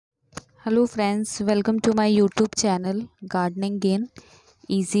Hello friends, welcome to my YouTube channel Gardening in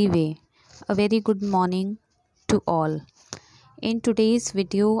Easy Way. A very good morning to all. In today's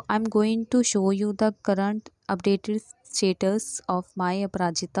video, I'm going to show you the current updated status of my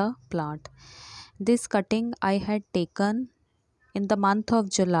aprajita plant. This cutting I had taken in the month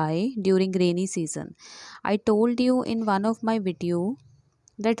of July during rainy season. I told you in one of my video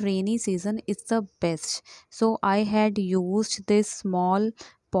that rainy season is the best, so I had used this small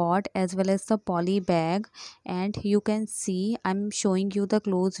pot as well as the poly bag, and you can see I'm showing you the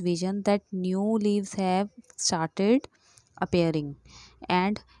close vision that new leaves have started appearing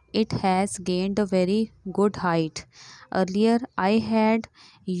and it has gained a very good height. Earlier I had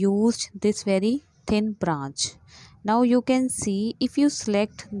used this very thin branch. Now you can see if you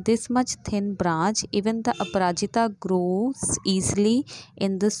select this much thin branch, even the aprajita grows easily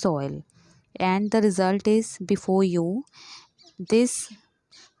in the soil, and the result is before you. This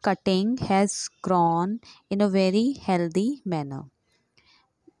cutting has grown in a very healthy manner.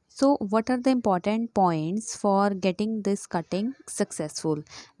 So what are the important points for getting this cutting successful?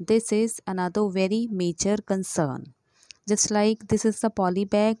 This is another very major concern. Just like this is the poly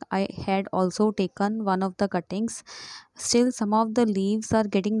bag, I had also taken one of the cuttings. Still some of the leaves are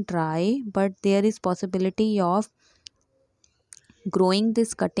getting dry, but there is possibility of growing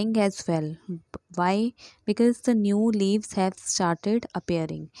this cutting as well. Why? Because the new leaves have started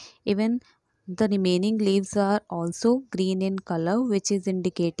appearing. Even the remaining leaves are also green in color, which is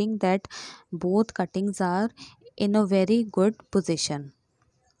indicating that both cuttings are in a very good position.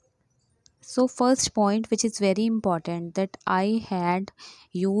 So first point which is very important, that I had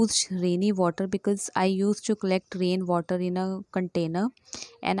used rainy water because I used to collect rain water in a container,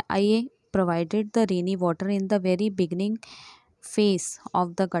 and I provided the rainy water in the very beginning phase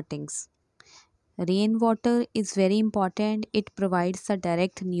of the cuttings. Rainwater is very important. It provides the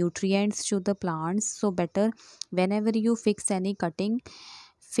direct nutrients to the plants. So better whenever you fix any cutting,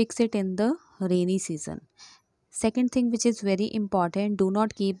 fix it in the rainy season. Second thing which is very important, do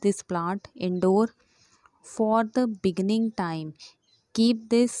not keep this plant indoor for the beginning time. Keep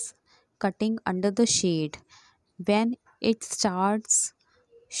this cutting under the shade. When it starts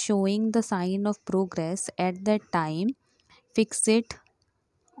showing the sign of progress, at that time fix it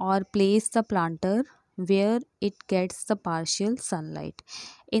or place the planter where it gets the partial sunlight.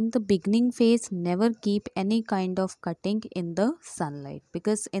 In the beginning phase, never keep any kind of cutting in the sunlight,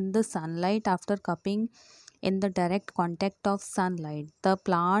 because in the sunlight, after cupping in the direct contact of sunlight, the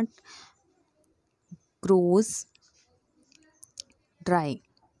plant grows dry.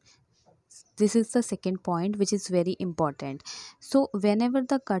 This is the second point which is very important. So whenever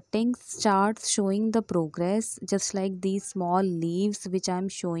the cutting starts showing the progress, just like these small leaves which I am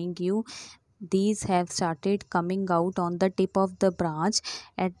showing you, these have started coming out on the tip of the branch.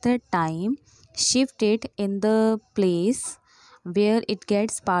 At that time, shift it in the place where it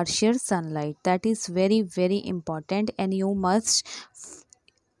gets partial sunlight. That is very important, and you must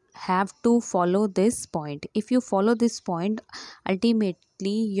have to follow this point. If you follow this point, ultimately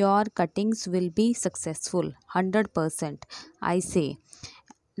your cuttings will be successful 100%, I say.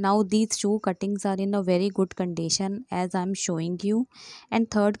 Now these two cuttings are in a very good condition as I'm showing you. And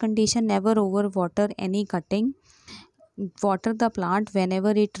third condition, never over water any cutting. Water the plant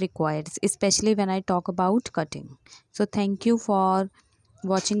whenever it requires, especially when I talk about cutting. So thank you for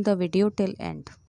watching the video till end.